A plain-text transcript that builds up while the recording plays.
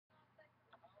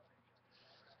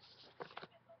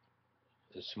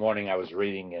This morning I was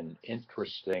reading an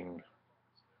interesting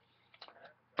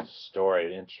story,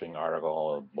 an interesting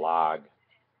article, a blog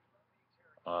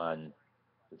on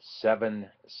the 7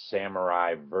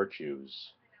 Samurai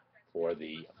virtues for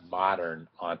the modern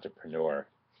entrepreneur.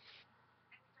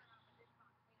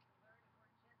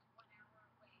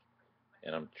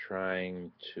 And I'm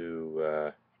trying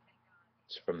to,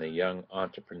 it's from the Young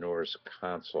Entrepreneurs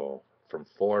Console from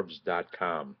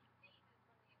Forbes.com.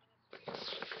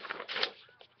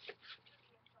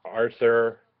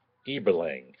 Arthur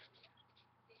Eberling.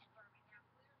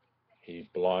 He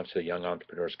belongs to the Young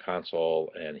Entrepreneurs Console,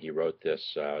 and he wrote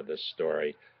this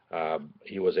story.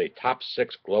 He was a top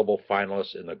 6 global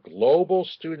finalist in the Global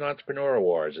Student Entrepreneur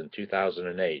Awards in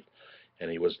 2008,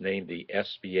 and he was named the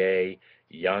SBA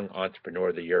Young Entrepreneur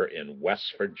of the Year in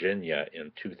West Virginia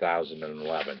in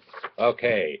 2011.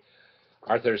 Okay,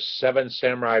 Arthur's 7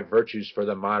 Samurai Virtues for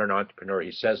the Modern Entrepreneur.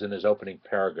 He says in his opening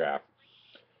paragraph,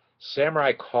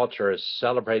 samurai culture is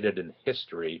celebrated in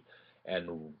history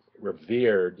and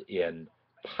revered in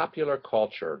popular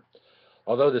culture.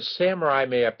 Although the samurai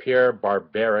may appear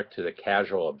barbaric to the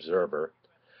casual observer,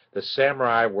 the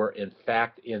samurai were in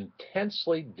fact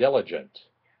intensely diligent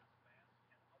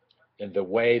in the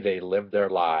way they lived their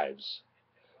lives.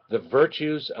 The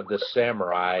virtues of the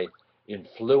samurai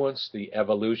influenced the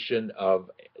evolution of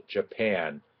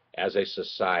Japan as a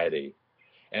society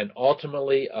and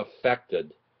ultimately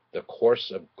affected the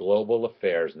course of global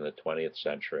affairs in the 20th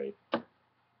century.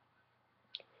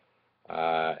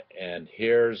 And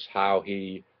here's how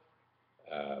he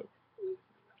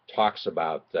talks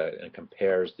about and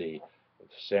compares the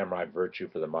samurai virtue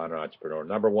for the modern entrepreneur.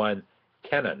 Number 1,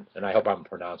 Kennin, and I hope I'm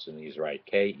pronouncing these right,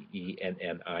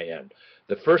 K-E-N-N-I-N.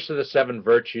 The first of the 7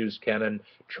 virtues, Kennin,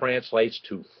 translates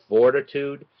to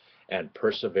fortitude and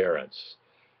perseverance.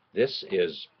 This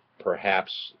is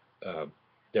perhaps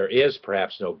there is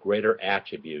perhaps no greater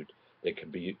attribute that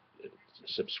can be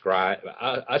ascribed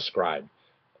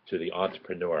to the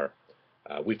entrepreneur.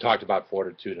 We've talked about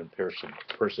fortitude and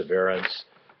perseverance.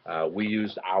 We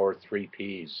used our 3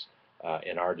 Ps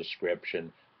in our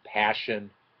description: passion,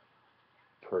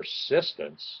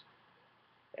 persistence,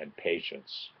 and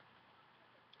patience.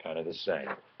 Kind of the same.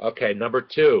 Okay, number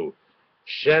 2,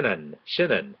 Shinnen,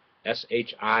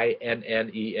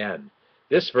 S-H-I-N-N-E-N.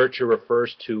 This virtue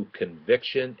refers to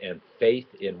conviction and faith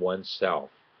in oneself.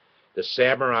 The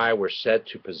samurai were said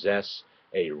to possess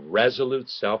a resolute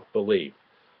self-belief,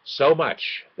 so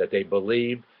much that they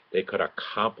believed they could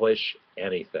accomplish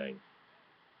anything.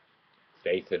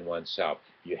 Faith in oneself.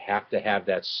 You have to have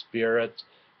that spirit,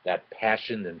 that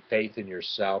passion and faith in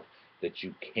yourself that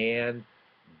you can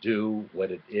do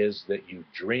what it is that you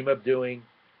dream of doing,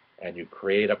 and you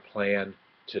create a plan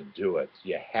to do it.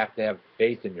 You have to have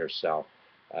faith in yourself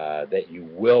that you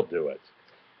will do it.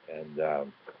 And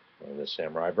one of the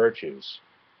samurai virtues.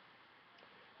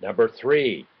 Number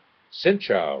 3,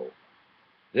 Shincho.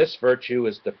 This virtue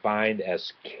is defined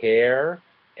as care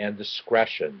and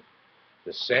discretion.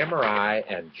 The samurai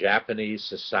and Japanese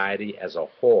society as a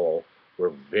whole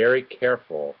were very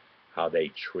careful how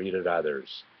they treated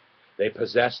others. They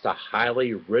possessed a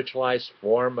highly ritualized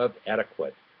form of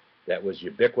etiquette that was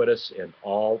ubiquitous in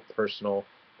all personal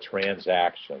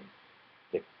transaction.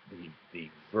 The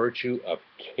virtue of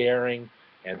caring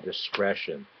and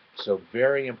discretion. So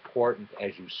very important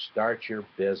as you start your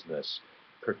business,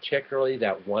 particularly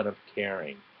that one of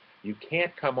caring. You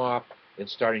can't come off in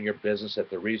starting your business that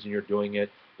the reason you're doing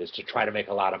it is to try to make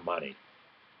a lot of money.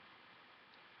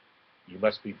 You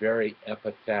must be very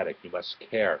empathetic. You must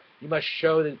care. You must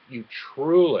show that you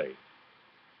truly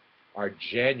are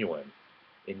genuine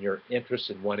in your interest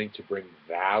in wanting to bring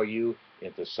value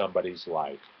into somebody's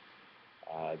life.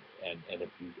 And if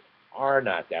you are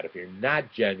not that, if you're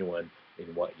not genuine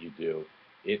in what you do,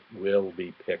 it will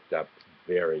be picked up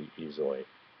very easily.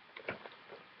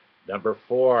 Number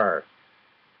 4,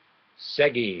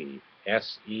 Seigi,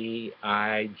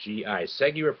 S-E-I-G-I.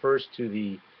 Seigi refers to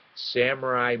the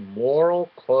samurai moral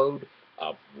code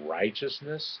of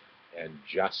righteousness and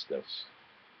justice.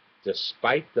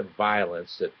 Despite the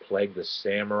violence that plagued the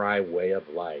samurai way of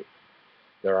life,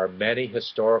 there are many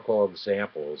historical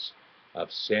examples of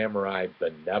samurai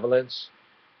benevolence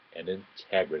and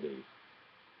integrity.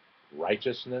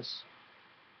 Righteousness,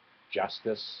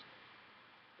 justice,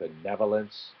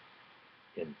 benevolence,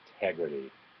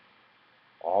 integrity.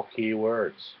 All key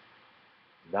words.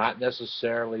 Not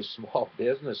necessarily small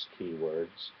business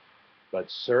keywords, but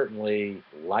certainly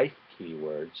life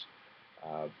keywords.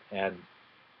 And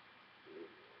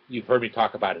you've heard me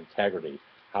talk about integrity,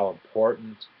 how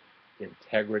important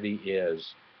integrity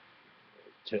is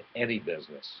to any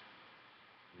business.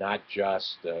 not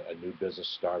just a new business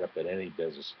startup, but any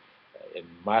business.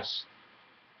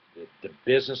 The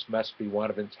business must be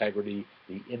one of integrity.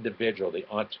 The individual, the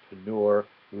entrepreneur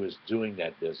who is doing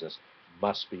that business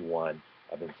must be one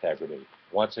of integrity.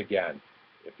 Once again,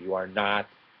 if you are not,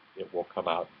 it will come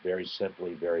out very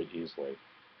simply, very easily.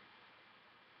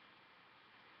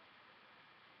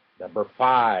 Number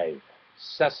 5,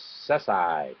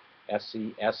 Sessei,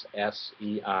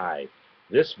 Sessei.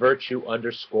 This virtue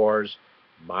underscores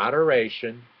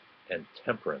moderation and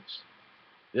temperance.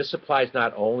 This applies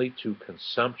not only to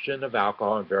consumption of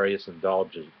alcohol and various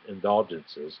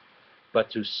indulgences, but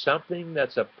to something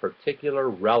that's of particular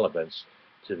relevance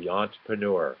to the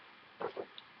entrepreneur: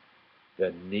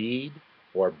 the need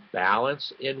for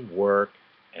balance in work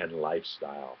and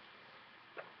lifestyle.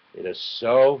 It is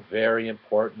so very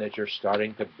important that you're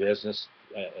starting a business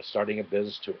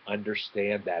to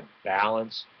understand that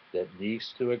balance that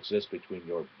needs to exist between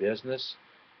your business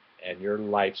and your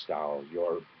lifestyle,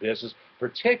 your business,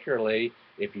 particularly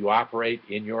if you operate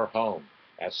in your home,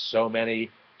 as so many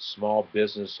small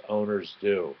business owners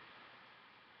do.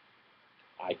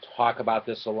 I talk about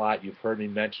this a lot. You've heard me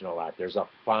mention a lot. There's a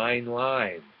fine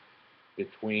line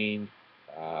between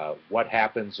what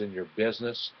happens in your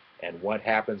business and what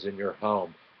happens in your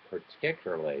home,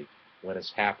 particularly when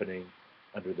it's happening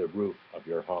under the roof of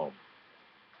your home.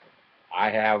 I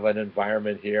have an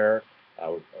environment here,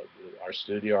 our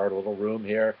studio, our little room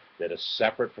here, that is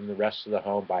separate from the rest of the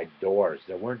home by doors.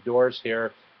 There weren't doors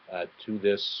here to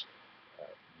this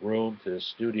room, to the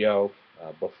studio,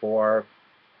 before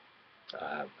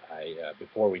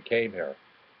we came here.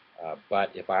 But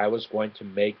if I was going to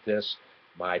make this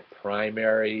my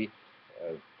primary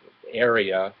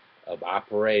area of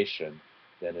operation,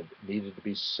 then it needed to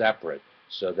be separate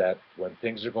so that when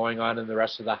things are going on in the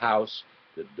rest of the house,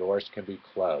 the doors can be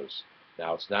closed.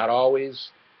 Now, it's not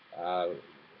always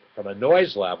from a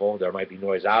noise level. There might be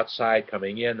noise outside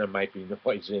coming in. There might be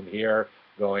noise in here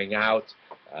going out.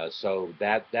 So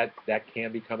that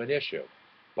can become an issue.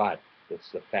 But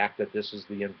it's the fact that this is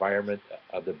the environment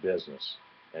of the business,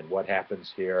 and what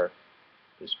happens here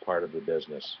is part of the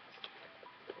business.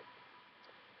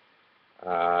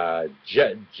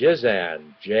 Jizen,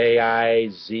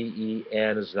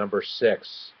 Jizen, is number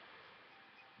 6.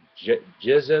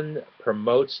 Jizen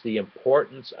promotes the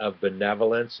importance of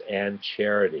benevolence and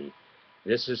charity.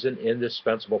 This is an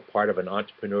indispensable part of an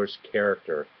entrepreneur's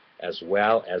character as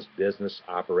well as business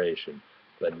operation.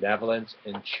 Benevolence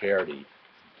and charity,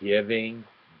 giving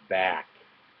back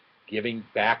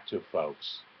to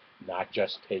folks, not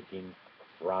just taking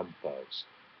from folks.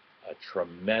 A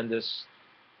tremendous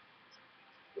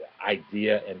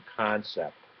idea and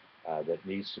concept that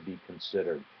needs to be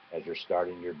considered as you're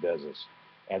starting your business.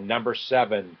 And number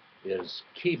 7 is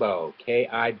Kibo,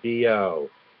 K-I-B-O.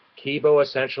 Kibo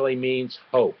essentially means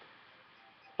hope.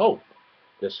 Hope.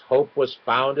 This hope was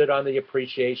founded on the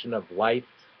appreciation of life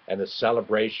and the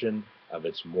celebration of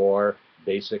its more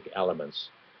basic elements.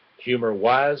 Humor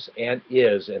was and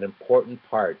is an important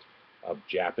part of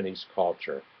Japanese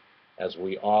culture, as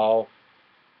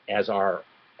are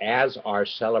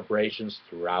celebrations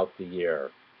throughout the year.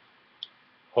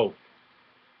 Hope.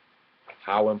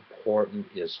 How important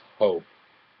is hope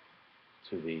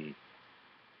to the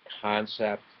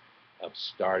concept of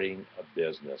starting a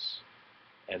business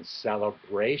and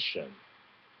celebration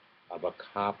of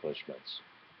accomplishments?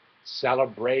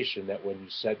 Celebration that when you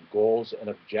set goals and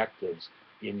objectives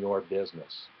in your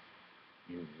business,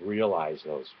 you realize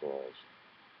those goals.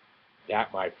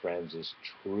 That, my friends, is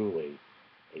truly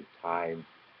a time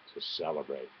to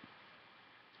celebrate.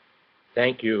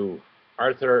 Thank you,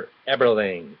 Arthur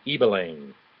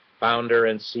Ebeling, founder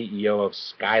and CEO of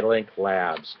Skylink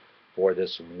Labs, for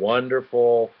this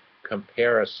wonderful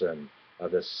comparison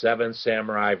of the 7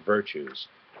 samurai virtues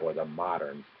for the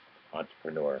modern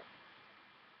entrepreneur.